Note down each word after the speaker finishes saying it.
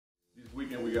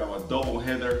weekend we got a double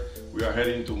header. We are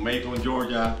heading to Macon,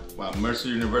 Georgia, at Mercer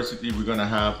University. We're gonna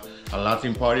have a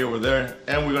Latin party over there,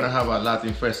 and we're gonna have a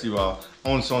Latin festival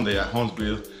on Sunday at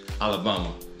Huntsville,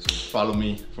 Alabama. So follow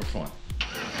me for fun.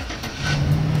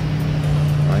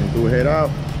 Time to head out.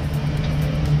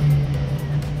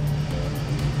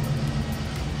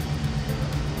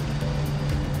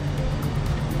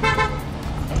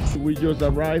 We just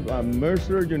arrived at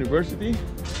Mercer University.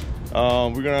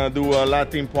 We're gonna do a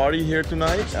Latin party here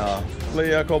tonight.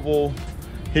 Play a couple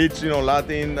hits, you know,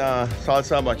 Latin,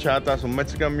 salsa, bachata, some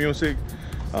Mexican music.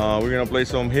 We're gonna play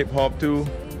some hip hop too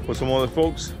for some other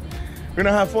folks. We're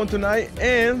gonna have fun tonight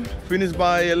and finish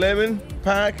by 11,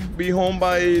 pack, be home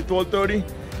by 12:30,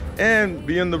 and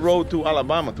be on the road to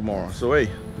Alabama tomorrow. So hey,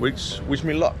 wish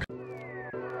me luck.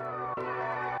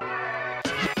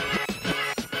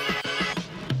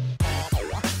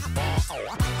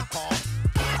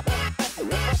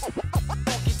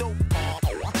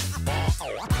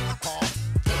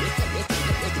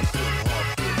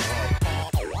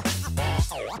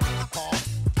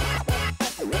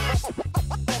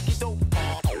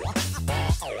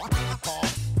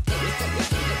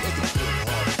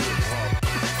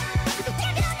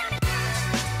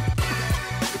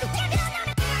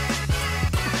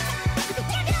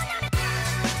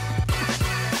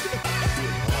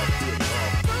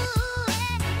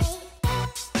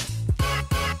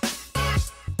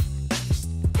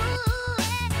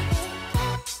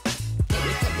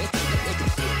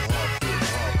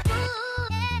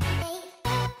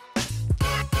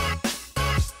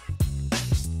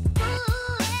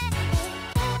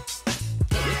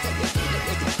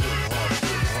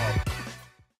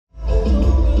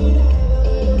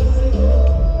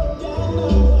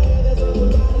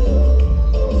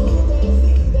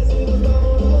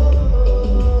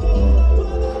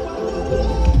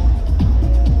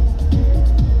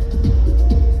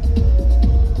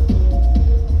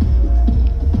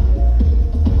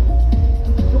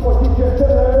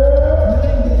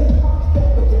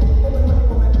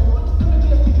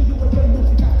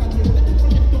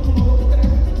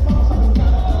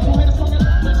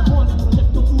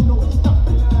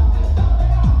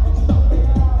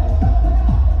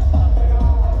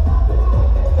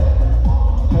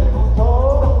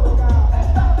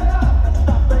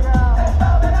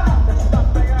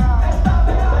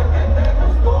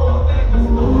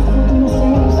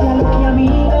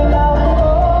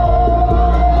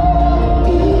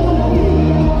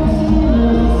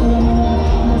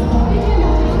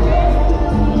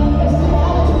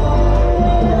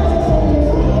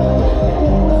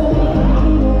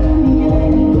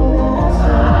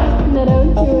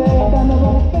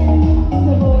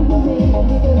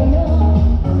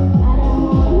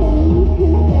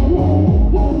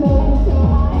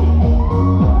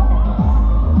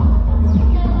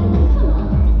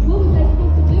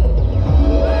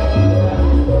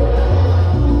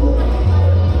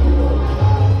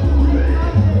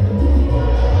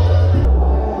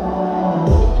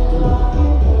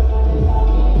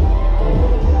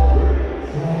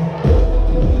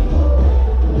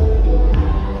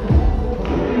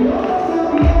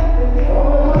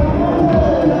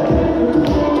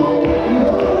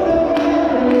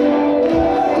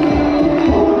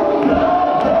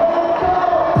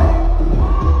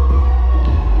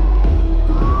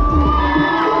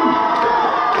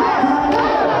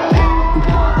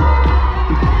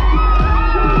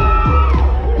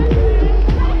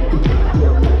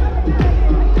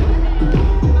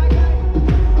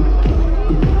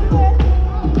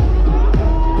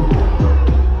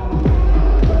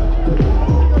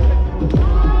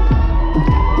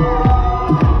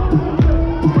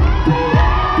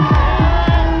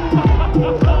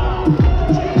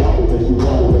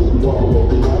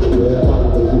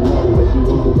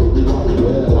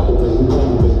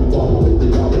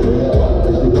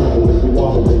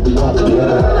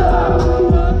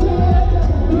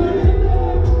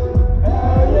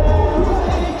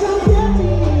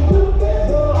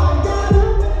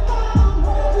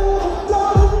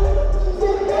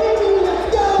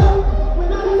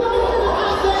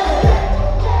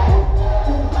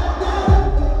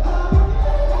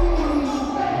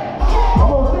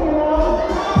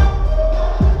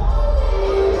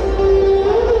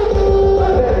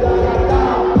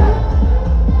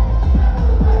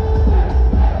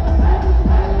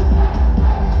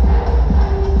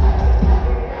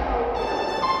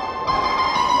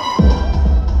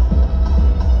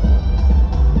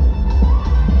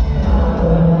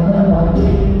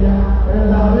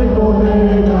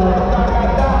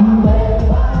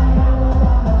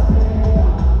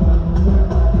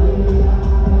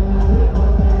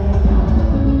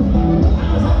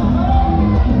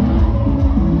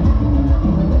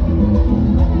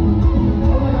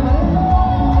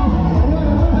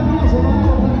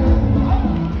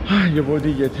 boy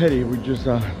DJ Teddy. We just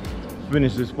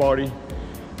finished this party.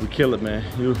 We kill it, man.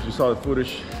 You saw the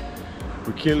footage.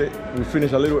 We kill it. We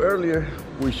finished a little earlier,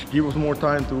 which give us more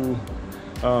time to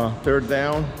third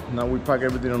down. Now we pack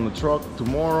everything on the truck.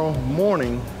 Tomorrow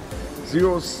morning,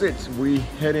 06, we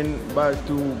heading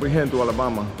to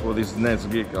Alabama for this next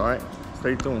gig. All right,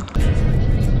 stay tuned.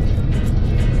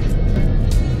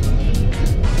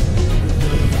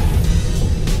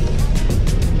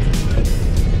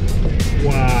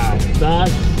 Wow,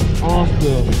 that's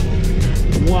awesome.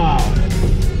 Wow.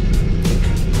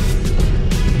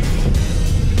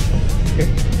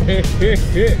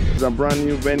 It's a brand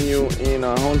new venue in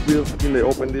Huntsville. I think they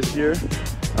opened this year.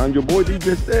 And your boy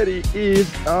DJ Steady is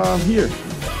here.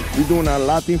 We're doing a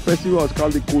Latin festival. It's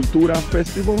called the CulturA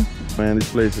Festival. Man,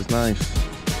 this place is nice.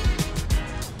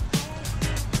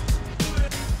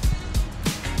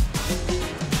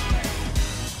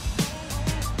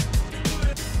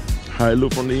 How it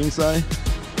look from the inside.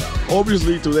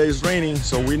 Obviously today is raining,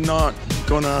 so we're not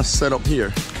gonna set up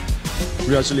here.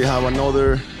 We actually have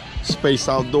another space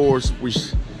outdoors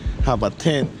which have a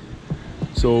tent,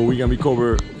 so we're gonna be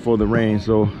covered for the rain.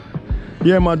 So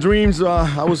yeah, my dreams,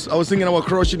 I was thinking about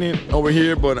crushing it over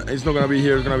here, but it's not gonna be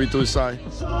here, it's gonna be to the side.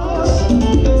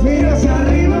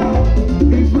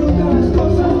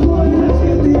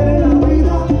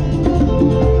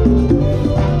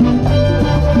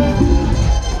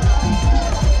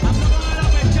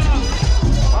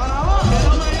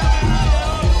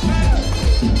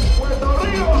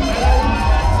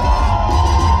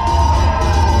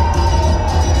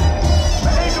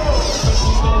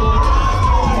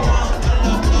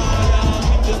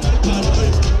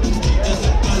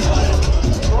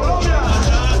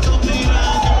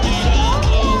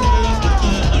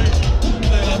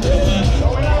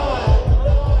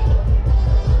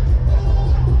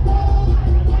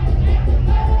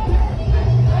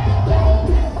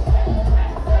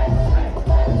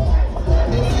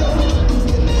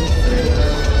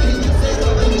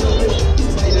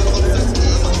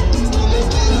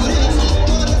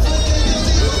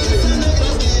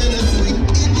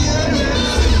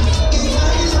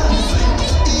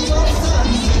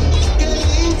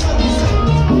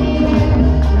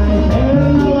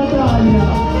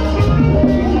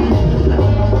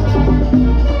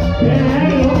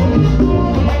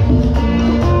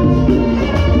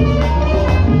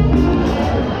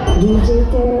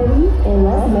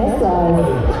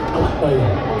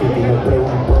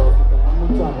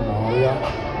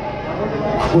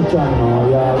 Muchas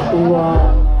novias, tú vas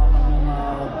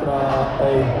otra,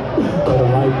 pero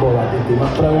no hay boda. Titi me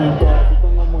preguntó si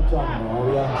tengo muchas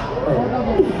novias,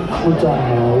 muchas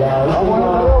novias.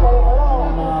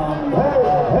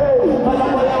 Me la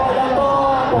voy a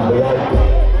con VIP.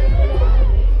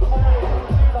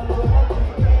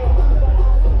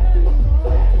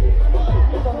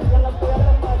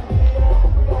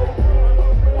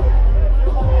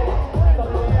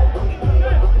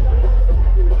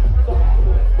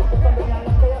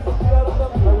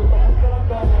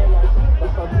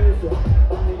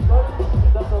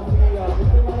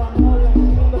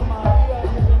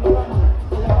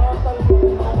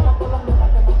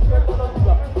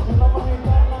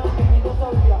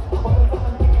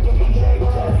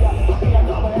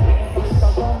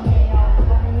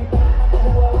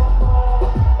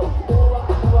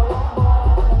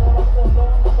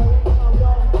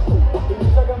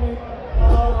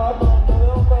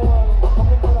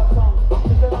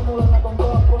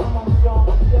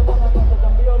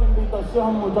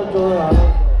 Muchacho de la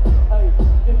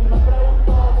Titi me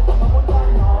preguntó si tengo muchas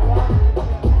novias,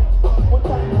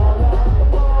 muchas novias, pero no hay boda.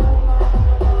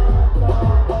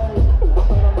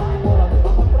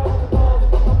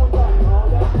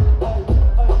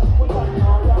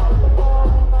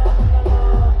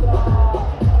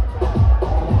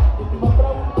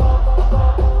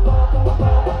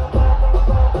 Titi me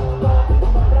preguntó si tengo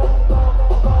muchas novias,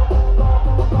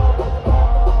 muchas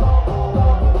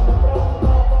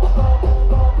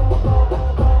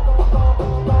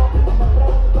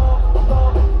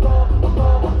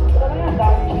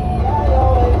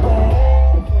novias,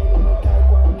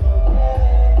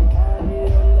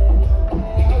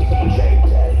 Titi me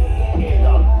preguntó.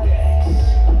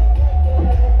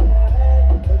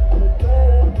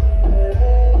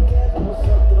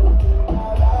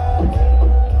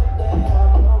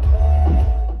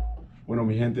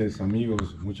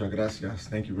 Amigos, muchas gracias.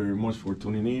 Thank you very much for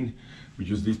tuning in. We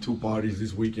just did 2 parties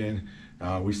this weekend.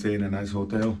 We stayed in a nice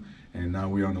hotel, and now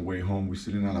we're on the way home. We're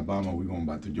still in Alabama. We're going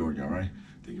back to Georgia, all right?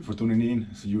 Thank you for tuning in.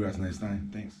 See you guys next time.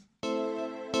 Thanks.